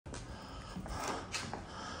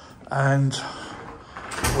And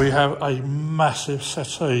we have a massive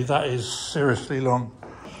settee that is seriously long.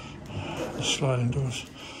 The sliding doors.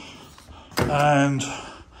 And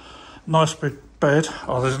nice big bed.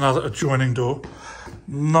 Oh, there's another adjoining door.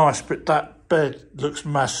 Nice bit. That bed looks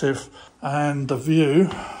massive. And the view,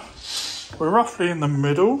 we're roughly in the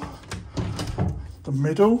middle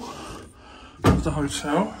of the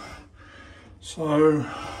hotel. So,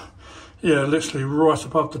 yeah, literally right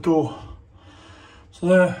above the door. So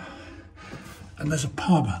there. And there's a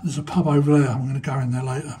pub. There's a pub over there. I'm going to go in there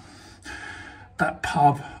later. That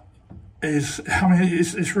pub is, I mean,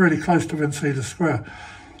 it's really close to Vencida Square.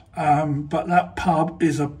 But that pub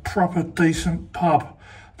is a proper decent pub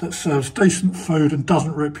that serves decent food and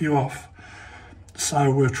doesn't rip you off. So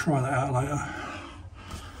we'll try that out later.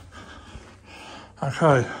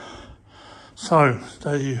 Okay, so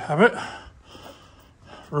there you have it.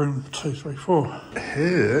 Room 234.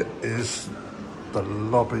 Here is the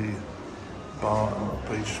lobby bar and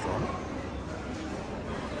bistro.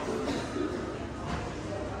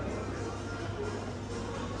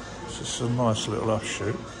 This is a nice little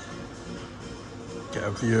offshoot. Get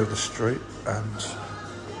a view of the street and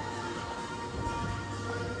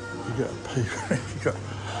you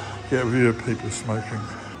get a view of people smoking.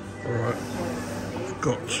 Right, I've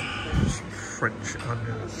got some French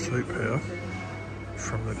onion soup here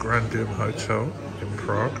from the Grandium Hotel in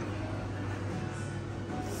Prague.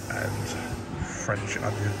 And French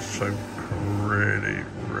onion soup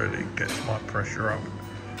really gets my pressure up.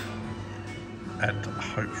 And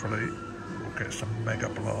hopefully we'll get some mega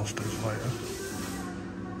blasters later.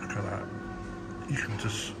 Look at that. You can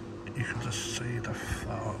just see the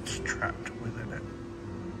farts trapped within it.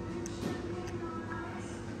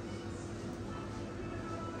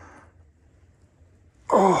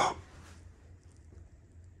 Oh.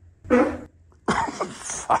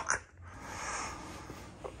 Fuck.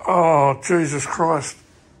 Oh, Jesus Christ.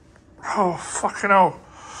 Oh, fucking hell.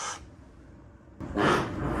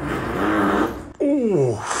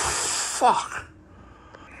 Oh, fuck.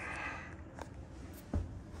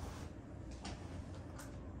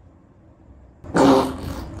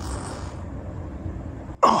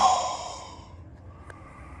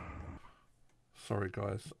 Sorry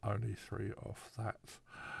guys, only 3 off that.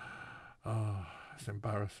 Oh, it's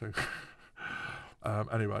embarrassing.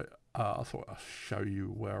 Anyway, I thought I'd show you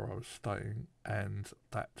where I was staying, and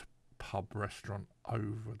that pub restaurant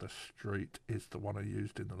over the street is the one I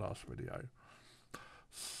used in the last video.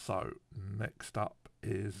 So next up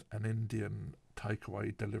is an Indian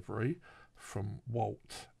takeaway delivery from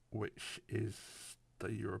Walt, which is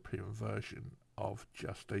the European version of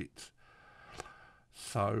Just Eat.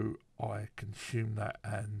 So I consumed that,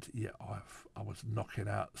 and yeah, I was knocking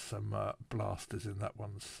out some blasters in that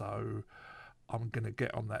one. So I'm going to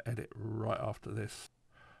get on that edit right after this.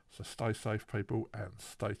 So stay safe, people, and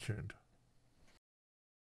stay tuned.